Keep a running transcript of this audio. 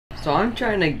So I'm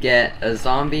trying to get a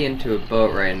zombie into a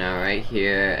boat right now, right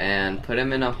here, and put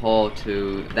him in a hole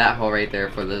to that hole right there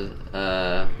for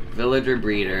the villager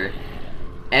breeder.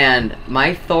 And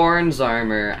my thorns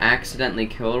armor accidentally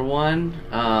killed one,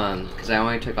 because I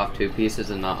only took off 2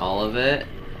 pieces and not all of it.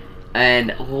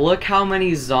 And look how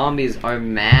many zombies are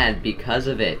mad because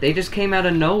of it. They just came out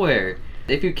of nowhere.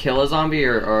 If you kill a zombie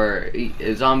or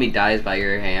a zombie dies by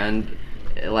your hand,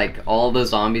 like all the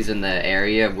zombies in the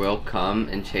area will come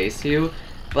and chase you.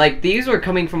 Like these were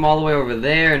coming from all the way over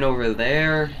there and over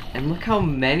there, and look how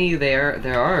many there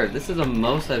are. This is the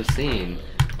most I've seen.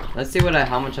 Let's see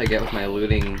how much I get with my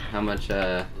looting, how much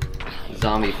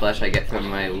zombie flesh I get from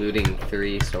my looting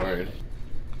 3 sword.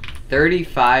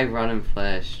 35 rotten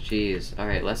flesh. Jeez. All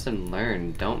right, lesson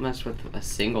learned. Don't mess with a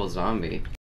single zombie.